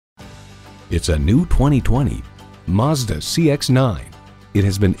It's a new 2020 Mazda CX-9. It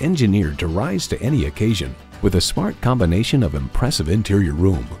has been engineered to rise to any occasion with a smart combination of impressive interior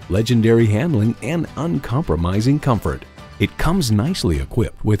room, legendary handling, and uncompromising comfort. It comes nicely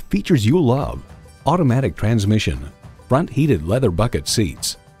equipped with features you love: automatic transmission, front heated leather bucket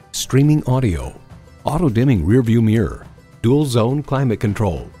seats, streaming audio, auto-dimming rearview mirror, dual zone climate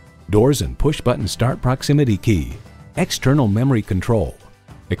control, doors and push-button start proximity key, external memory control,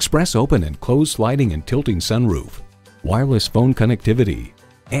 express open and closed sliding and tilting sunroof, wireless phone connectivity,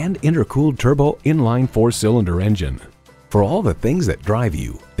 and intercooled turbo inline 4-cylinder engine. For all the things that drive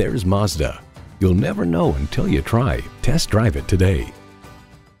you, there's Mazda. You'll never know until you try. Test drive it today.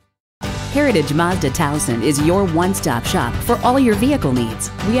 Heritage Mazda Towson is your one-stop shop for all your vehicle needs.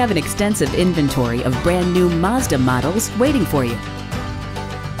 We have an extensive inventory of brand new Mazda models waiting for you.